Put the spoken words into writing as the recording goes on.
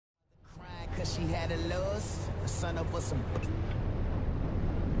she had a loss. Son up with some.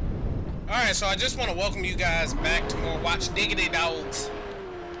 Alright, so I just want to welcome you guys back to more Watch Diggity Dogs.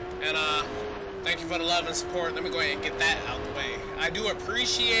 And thank you for the love and support. Let me go ahead and get that out of the way. I do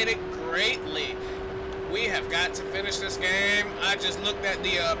appreciate it greatly. We have got to finish this game. I just looked at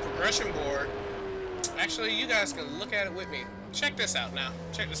the progression board. Actually, you guys can look at it with me. Check this out now.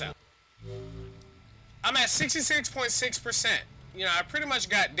 Check this out. I'm at 66.6%. You know, I pretty much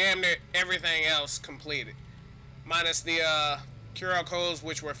got damn near everything else completed. Minus the QR codes,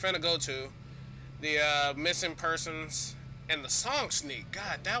 which we're finna go to. The missing persons. And the song sneak.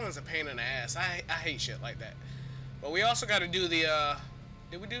 God, that one's a pain in the ass. I hate shit like that. But we also got to do the...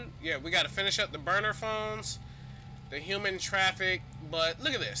 Did we do? Yeah, we got to finish up the burner phones. The human traffic. But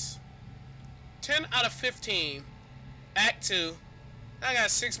look at this. 10 out of 15. Act 2. I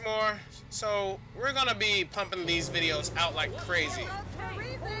got 6 more. So we're going to be pumping these videos out like crazy.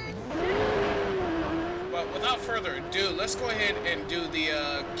 But without further ado, let's go ahead and do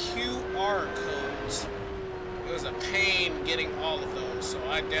the QR codes. It was a pain getting all of those, so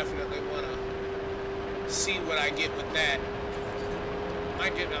I definitely want to see what I get with that. I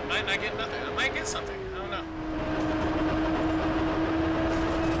might not get nothing. I might get something. I don't know.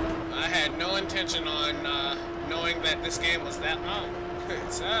 I had no intention on knowing that this game was that long.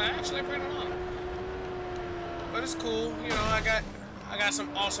 It's actually pretty long, but it's cool. You know, I got some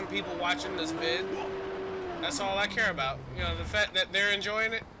awesome people watching this vid. That's all I care about. You know, the fact that they're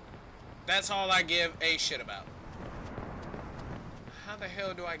enjoying it. That's all I give a shit about. How the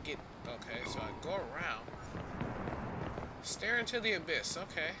hell do I get... Okay, so I go around. Stare into the abyss.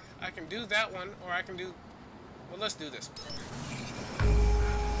 Okay. I can do that one, or I can do... Well, let's do this one.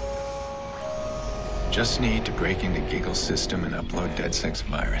 Just need to break into Giggle's system and upload DeadSec's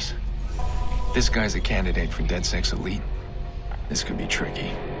virus. This guy's a candidate for DeadSec's Elite. This could be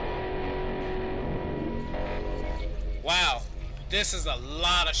tricky. Wow. This is a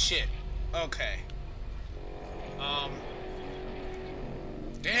lot of shit. Okay.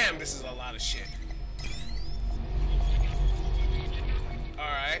 Damn, this is a lot of shit.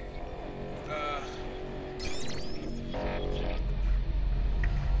 Alright.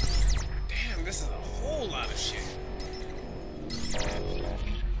 Damn, this is a whole lot of shit.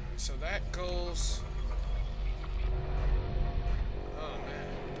 So that goes... Oh, man.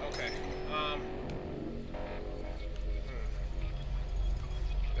 Okay.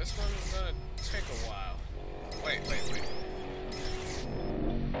 This one's gonna take a while. Wait. Alright.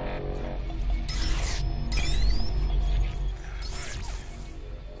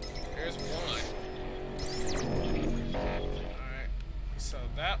 Here's one. Alright. So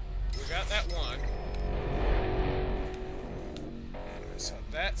we got that one. So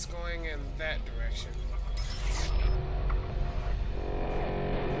that's going in that direction.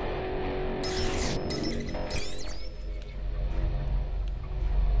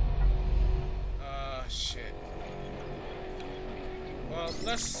 Shit. Well,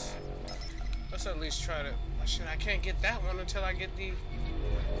 let's at least try to... Shit, I can't get that one until I get the...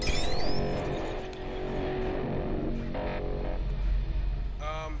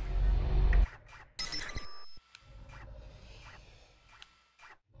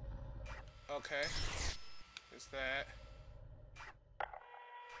 Okay. Is that...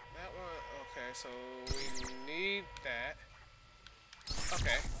 That one... Okay, so we need that.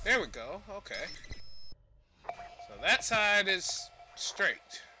 Okay, there we go. Okay. So that side is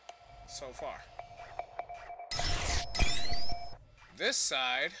straight so far. This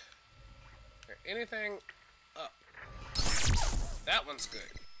side, is there anything up? That one's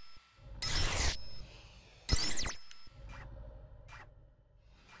good.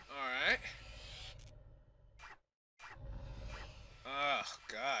 Alright. Oh,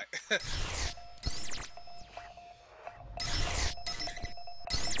 God.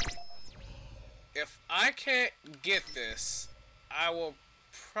 If I can't get this, I will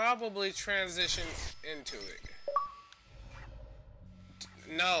probably transition into it.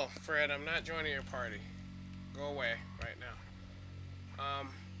 No, Fred, I'm not joining your party. Go away right now.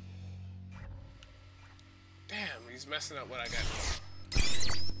 Damn, he's messing up what I got.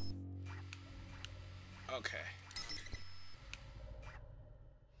 Okay.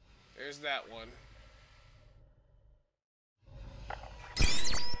 There's that one.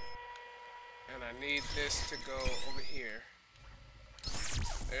 And I need this to go over here.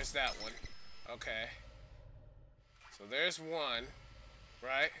 There's that one. Okay. So there's one.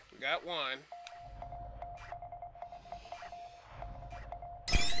 Right? We got one.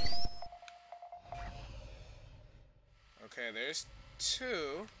 Okay, there's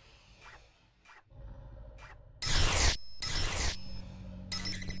two.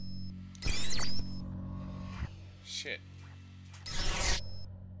 shit.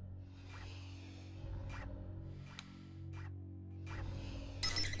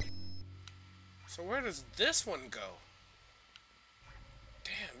 So where does this one go?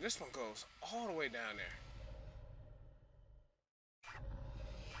 Damn, this one goes all the way down there.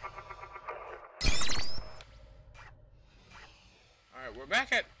 Alright, we're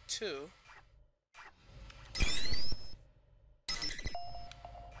back at 2.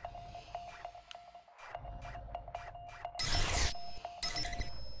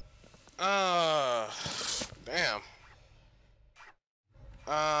 Damn.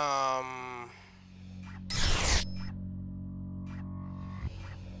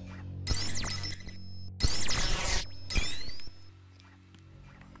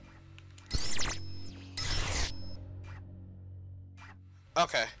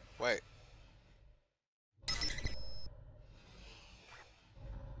 Okay, wait.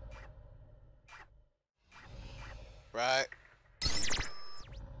 Right.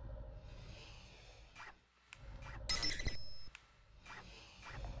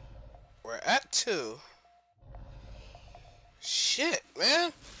 We're at 2. Shit,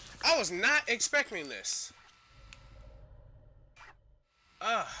 man. I was not expecting this.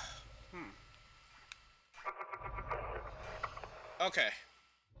 Okay.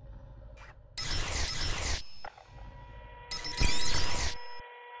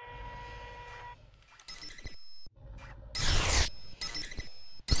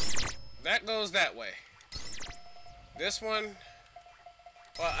 That goes that way. This one,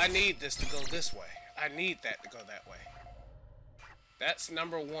 well, I need this to go this way. I need that to go that way. That's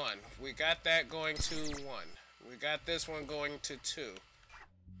number 1. We got that going to 1. We got this one going to 2.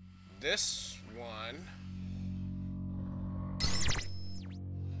 This one...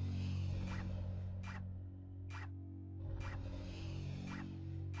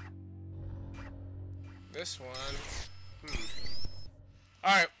 This one...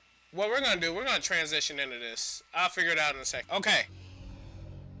 Alright, what we're gonna do, we're gonna transition into this. I'll figure it out in a second. Okay.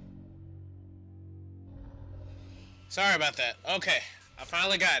 Sorry about that. Okay, I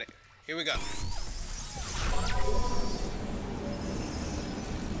finally got it. Here we go.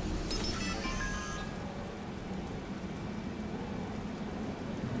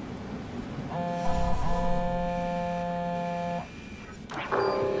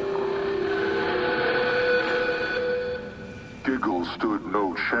 Stood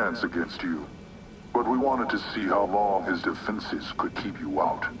no chance against you, but we wanted to see how long his defenses could keep you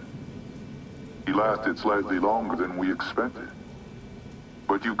out. He lasted slightly longer than we expected,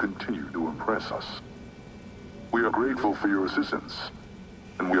 but you continue to impress us. We are grateful for your assistance,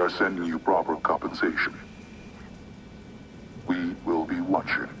 and we are sending you proper compensation. We will be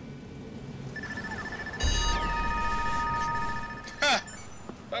watching.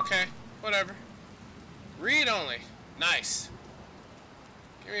 Okay, whatever. Read only. Nice.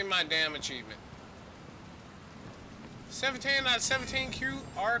 Give me my damn achievement. 17 out of 17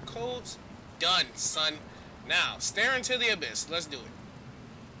 QR codes. Done, son. Now, stare into the abyss. Let's do it.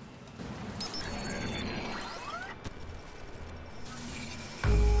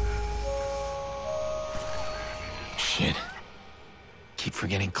 Shit. Keep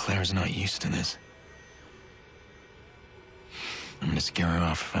forgetting Claire's not used to this. I'm gonna scare her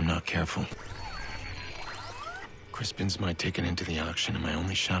off if I'm not careful. Crispin's my ticket into the auction and my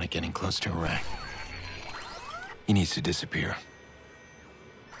only shot at getting close to Iraq. He needs to disappear.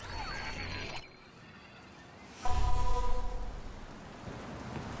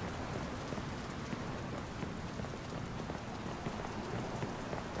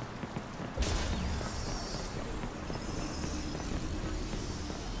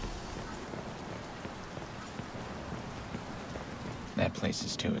 That place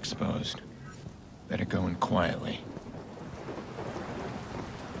is too exposed. Better go in quietly.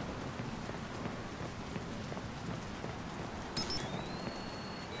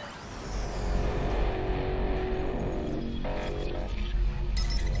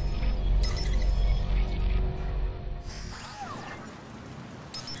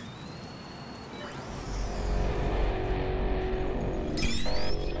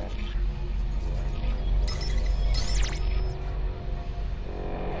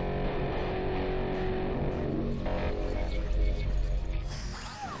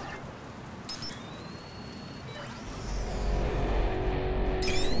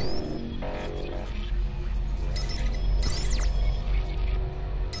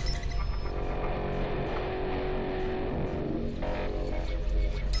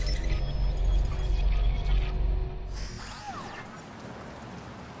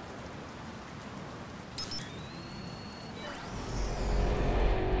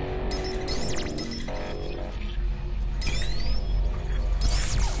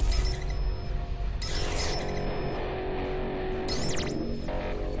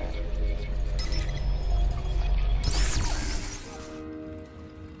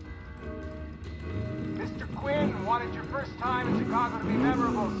 wanted your first time in Chicago to be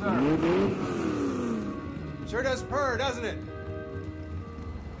memorable, sir. Sure does purr, doesn't it?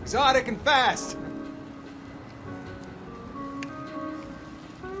 Exotic and fast.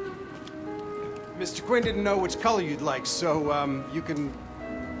 Mr. Quinn didn't know which color you'd like, so, you can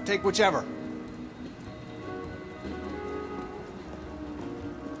take whichever.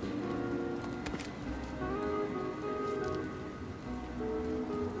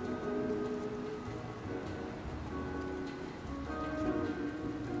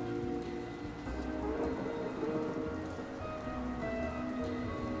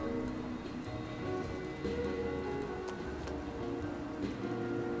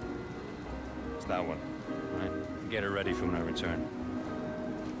 That one. All right. Get her ready for when I return.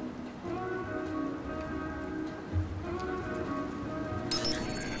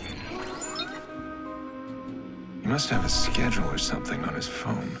 He must have a schedule or something on his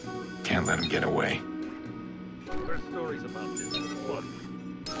phone. Can't let him get away. There's stories about this blood.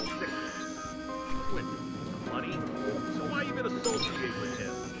 Sick. Quit. Money? So why even associate with him?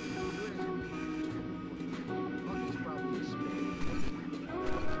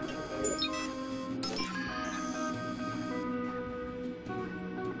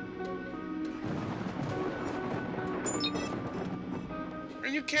 Are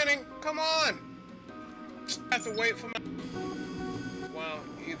you kidding? Come on! I have to wait for my... Well,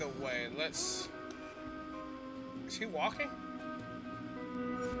 either way, let's... Is he walking?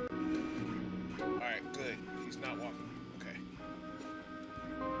 Alright, good. He's not walking. Okay.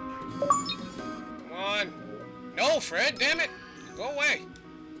 Come on! No, Fred, damn it! Go away!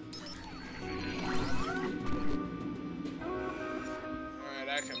 Alright,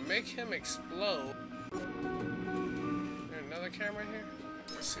 I can make him explode. Is there another camera here?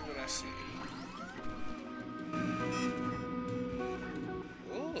 Let's see what I see.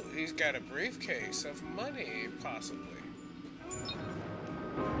 Ooh, he's got a briefcase of money, possibly.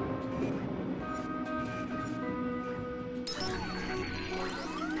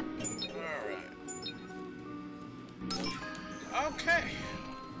 Alright. Okay.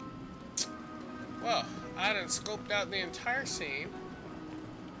 Well, I done scoped out the entire scene.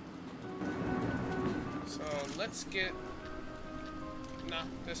 So let's get... No,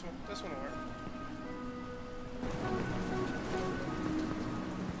 this one will work.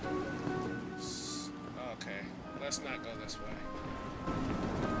 Okay, let's not go this way.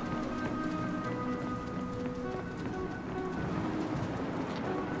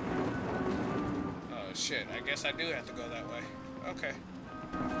 Oh shit, I guess I do have to go that way. Okay.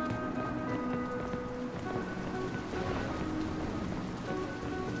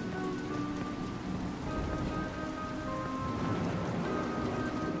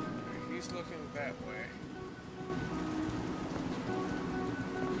 Looking that way.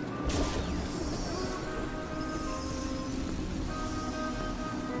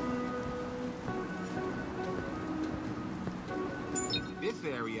 This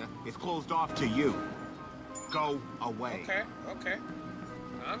area is closed off to you. Go away. Okay, okay.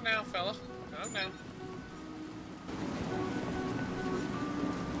 Calm down, fella. Calm down.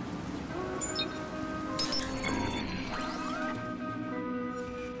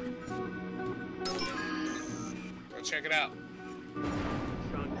 Check it out.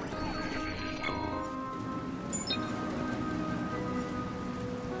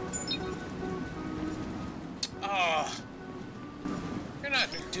 Oh, you're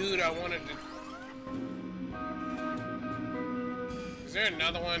not the dude I wanted to. Is there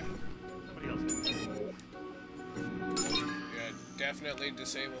another one? Yeah, definitely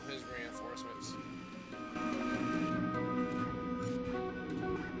disable his reinforcements.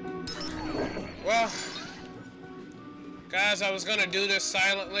 Well. Guys, I was gonna do this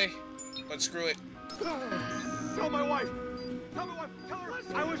silently, but screw it. Tell my wife! Tell my wife! Tell her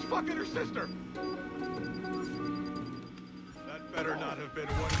I was fucking her sister! That better not have been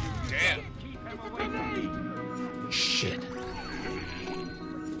one of you. Damn. Shit.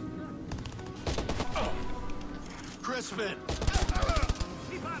 Crispin!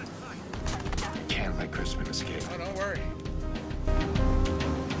 Can't let Crispin escape. Oh, don't worry.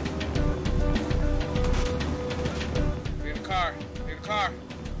 Need a car. Need a car.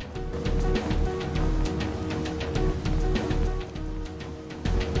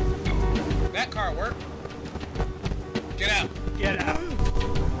 That car worked. Get out. Get out!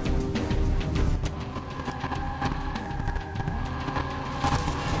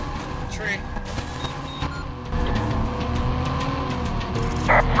 Tree.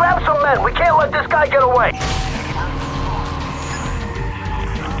 Grab some men. We can't let this guy get away.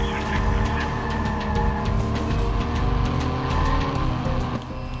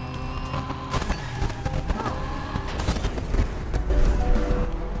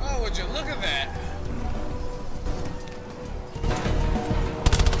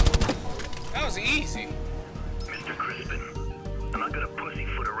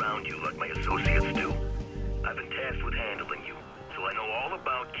 around you like my associates do. I've been tasked with handling you, so I know all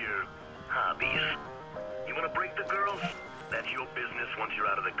about your hobbies. You want to break the girls? That's your business once you're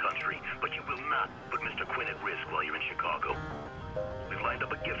out of the country, but you will not put Mr. Quinn at risk while you're in Chicago. We've lined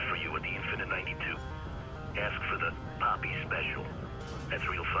up a gift for you at the Infinite 92. Ask for the Poppy Special. That's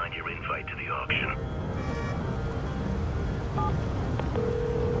where you'll find your invite to the auction.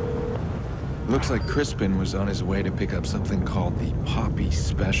 Looks like Crispin was on his way to pick up something called the Poppy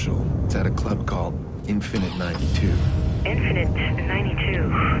Special. It's at a club called Infinite 92. Infinite 92.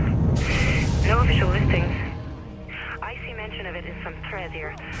 No official listings. I see mention of it in some thread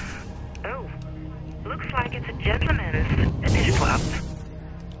here. Oh, looks like it's a gentleman's dish club.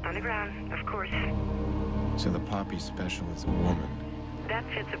 Underground, of course. So the Poppy Special is a woman. That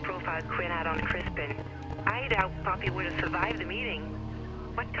fits the profile Quinn had on Crispin. I doubt Poppy would have survived the meeting.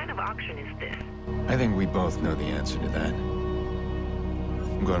 What kind of auction is this? I think we both know the answer to that.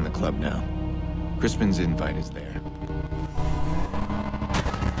 I'm going to the club now. Crispin's invite is there.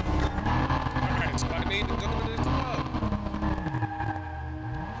 Alright, so I need to go to the club.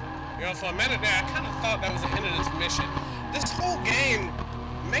 You know, for a minute there, I kind of thought that was the end of this mission. This whole game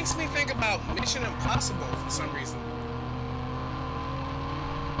makes me think about Mission Impossible for some reason.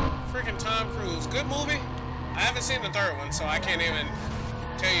 Freaking Tom Cruise. Good movie. I haven't seen the third one, so I can't even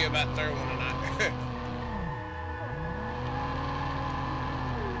tell you about the third one or not.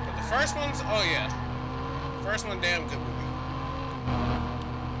 But the first one's, oh yeah. First one, damn good movie.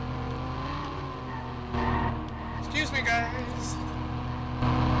 Excuse me, guys.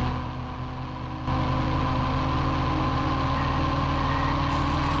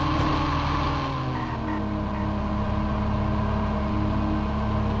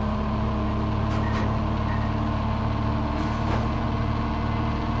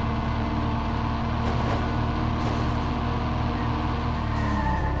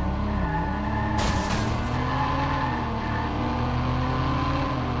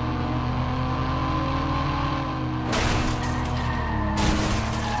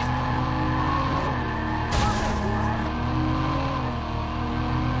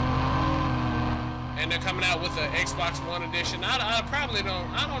 They're coming out with the Xbox One edition. I probably don't.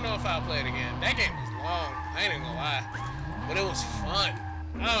 I don't know if I'll play it again. That game was long. I ain't even gonna lie, but it was fun.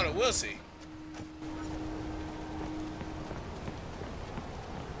 I don't know. We'll see.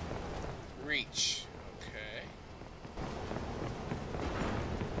 Reach. Okay.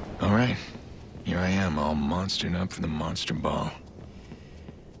 All right. Here I am, all monstered up for the monster ball.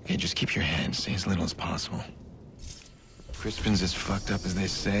 Okay, just keep your hands. Say as little as possible. Crispin's as fucked up as they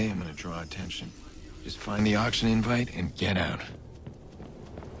say. I'm gonna draw attention. Just find the auction invite and get out.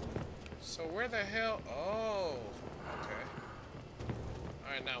 So where the hell? Oh, okay.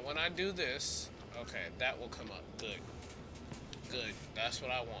 All right, now when I do this, okay, that will come up. Good. Good. That's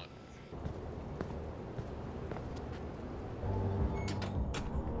what I want.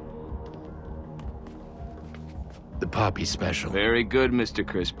 The Poppy Special. Very good, Mr.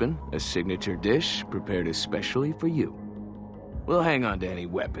 Crispin. A signature dish prepared especially for you. We'll hang on to any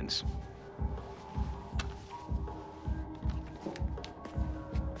weapons.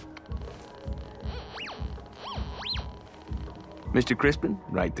 Mr. Crispin,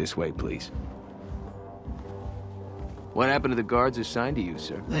 right this way, please. What happened to the guards assigned to you,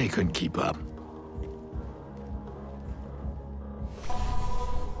 sir? They couldn't keep up.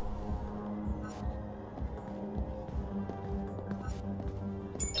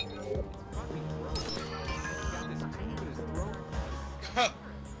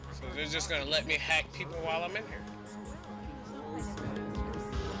 So they're just gonna let me hack people while I'm in here.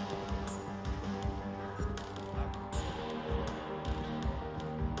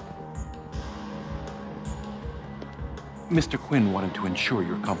 Mr. Quinn wanted to ensure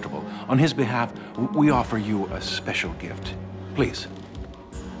you're comfortable. On his behalf, we offer you a special gift. Please,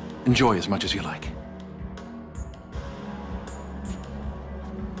 enjoy as much as you like.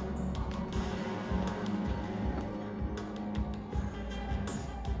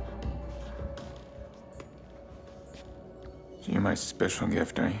 So you're my special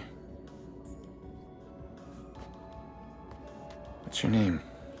gift, are you? What's your name?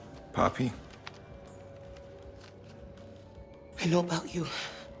 Poppy? I know about you.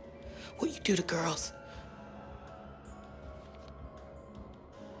 What you do to girls.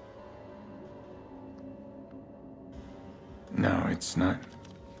 No, it's not.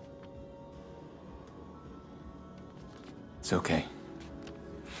 It's okay.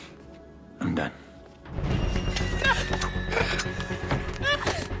 I'm done.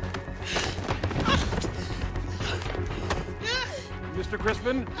 Mr.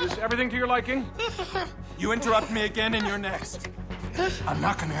 Crispin, is everything to your liking? You interrupt me again and you're next. I'm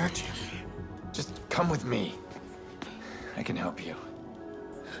not gonna hurt you. Just come with me. I can help you.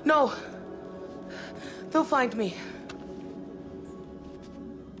 No. They'll find me.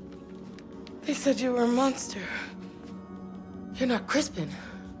 They said you were a monster. You're not Crispin,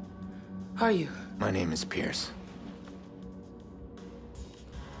 are you? My name is Pierce.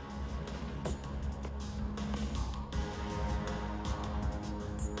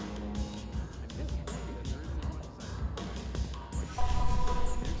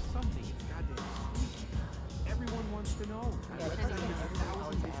 Everyone wants to know.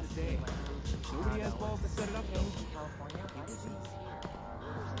 Nobody has balls to set it up, though.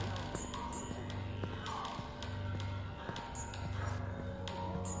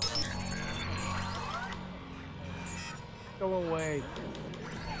 Go away.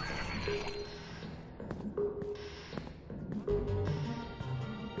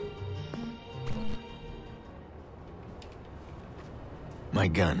 My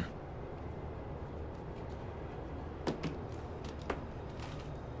gun.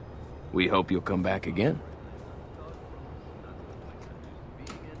 We hope you'll come back again.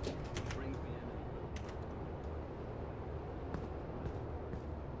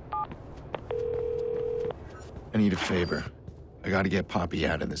 I need a favor. I gotta get Poppy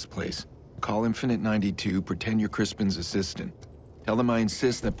out of this place. Call Infinite 92, pretend you're Crispin's assistant. Tell them I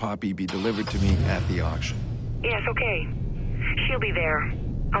insist that Poppy be delivered to me at the auction. Yes, okay. She'll be there.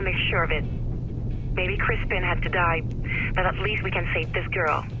 I'll make sure of it. Maybe Crispin had to die, but at least we can save this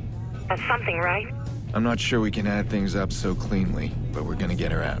girl. That's something, right? I'm not sure we can add things up so cleanly, but we're gonna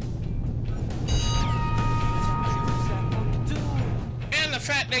get her out. And the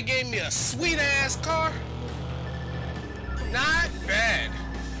fact they gave me a sweet-ass car. Not bad.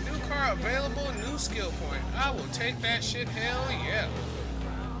 New car available, new skill point. I will take that shit, hell yeah.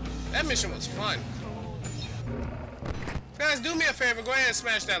 That mission was fun. Guys, do me a favor, go ahead and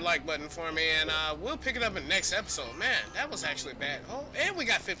smash that like button for me, and we'll pick it up in the next episode. Man, that was actually bad. Oh, and we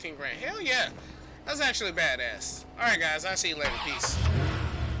got 15 grand. Hell yeah. That's actually badass. Alright guys, I'll see you later. Peace.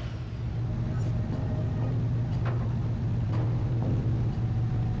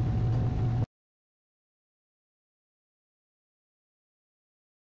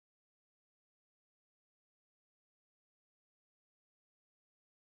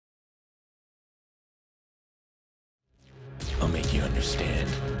 I'll make you understand.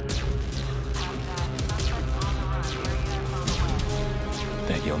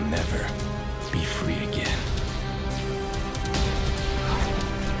 That you'll never be free again.